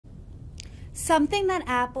Something that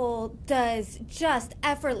Apple does just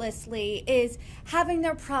effortlessly is having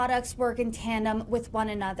their products work in tandem with one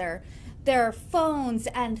another. Their phones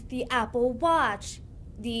and the Apple Watch,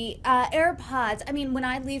 the AirPods. I mean, when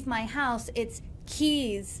I leave my house, it's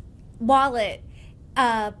keys, wallet,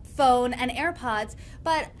 phone, and AirPods.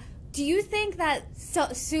 But do you think that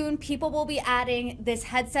soon people will be adding this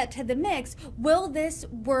headset to the mix? Will this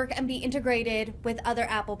work and be integrated with other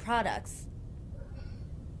Apple products?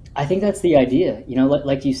 I think that's the idea.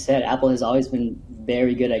 Like you said, Apple has always been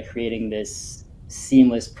very good at creating this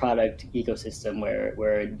seamless product ecosystem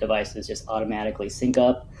where devices just automatically sync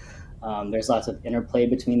up. There's lots of interplay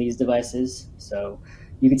between these devices. So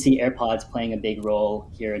you can see AirPods playing a big role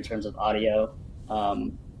here in terms of audio.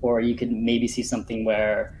 Or you could maybe see something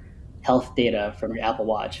where health data from your Apple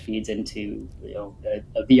Watch feeds into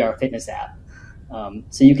a VR fitness app.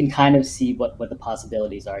 So you can kind of see what the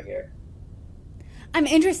possibilities are here. I'm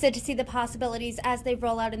interested to see the possibilities as they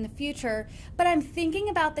roll out in the future, but I'm thinking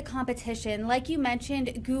about the competition. Like you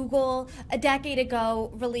mentioned, Google a decade ago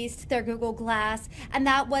released their Google Glass, and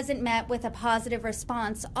that wasn't met with a positive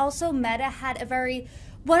response. Also, Meta had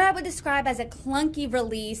what I would describe as a clunky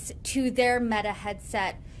release to their Meta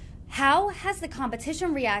headset. How has the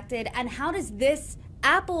competition reacted, and how does this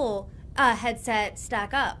Apple headset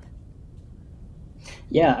stack up?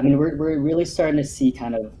 Yeah, I mean, we're really starting to see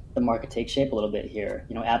kind of the market take shape a little bit here.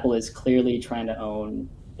 Apple is clearly trying to own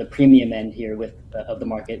the premium end here of the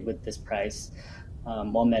market with this price,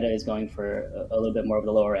 while Meta is going for a little bit more of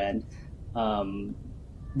the lower end.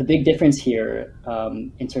 The big difference here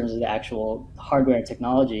in terms of the actual hardware and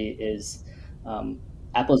technology is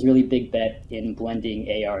Apple's really big bet in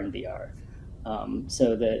blending AR and VR.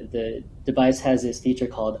 So the device has this feature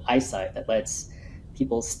called eyesight that lets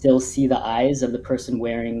people still see the eyes of the person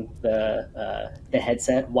wearing the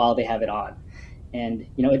headset while they have it on. And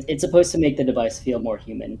it's supposed to make the device feel more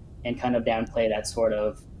human and kind of downplay that sort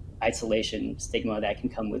of isolation stigma that can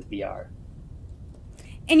come with VR.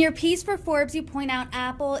 In your piece for Forbes, you point out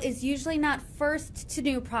Apple is usually not first to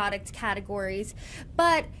new product categories,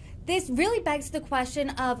 but this really begs the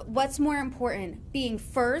question of what's more important, being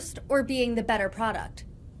first or being the better product?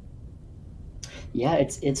 Yeah,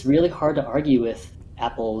 it's really hard to argue with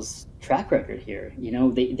Apple's track record here.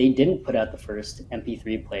 They didn't put out the first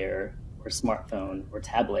MP3 player or smartphone or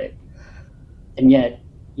tablet, and yet,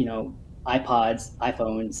 iPods,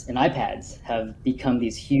 iPhones, and iPads have become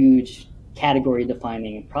these huge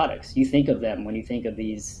category-defining products. You think of them when you think of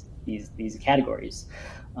these categories.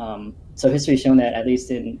 So history has shown that, at least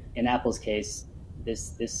in Apple's case,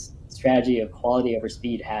 this strategy of quality over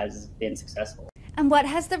speed has been successful. And what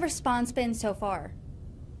has the response been so far?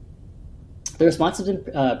 The response has been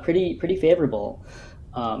pretty favorable.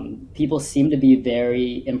 People seem to be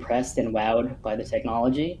very impressed and wowed by the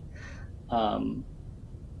technology.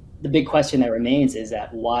 The big question that remains is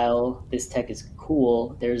that while this tech is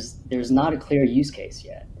cool, there's not a clear use case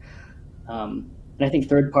yet. And I think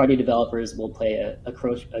third-party developers will play a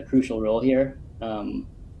crucial role here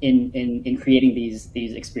in creating these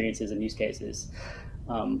experiences and use cases.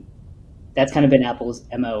 That's kind of been Apple's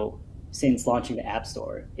MO since launching the App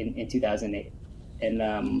Store in 2008.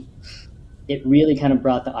 And it really kind of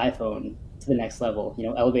brought the iPhone to the next level,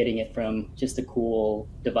 elevating it from just a cool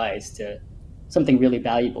device to something really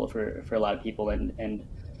valuable for a lot of people and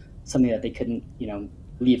something that they couldn't,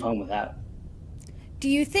 leave home without. Do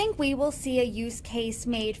you think we will see a use case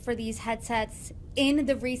made for these headsets in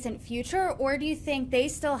the recent future, or do you think they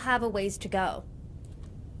still have a ways to go?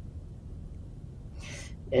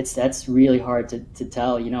 That's really hard to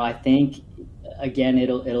tell. I think again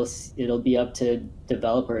it'll be up to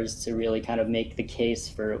developers to really kind of make the case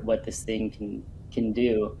for what this thing can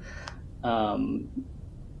do.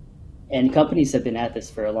 And companies have been at this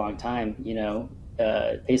for a long time.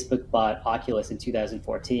 Facebook bought Oculus in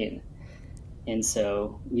 2014, and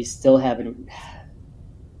so we still haven't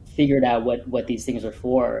figured out what these things are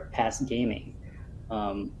for past gaming.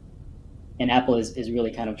 And Apple is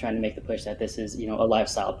really kind of trying to make the push that this is, a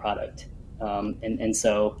lifestyle product. And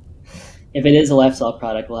so if it is a lifestyle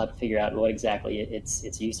product, we'll have to figure out what exactly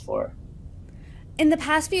it's used for. In the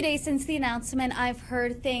past few days since the announcement, I've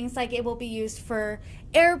heard things like it will be used for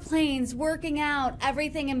airplanes, working out,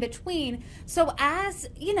 everything in between. So as,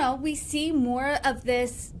 we see more of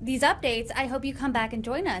these updates, I hope you come back and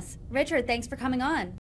join us. Richard, thanks for coming on.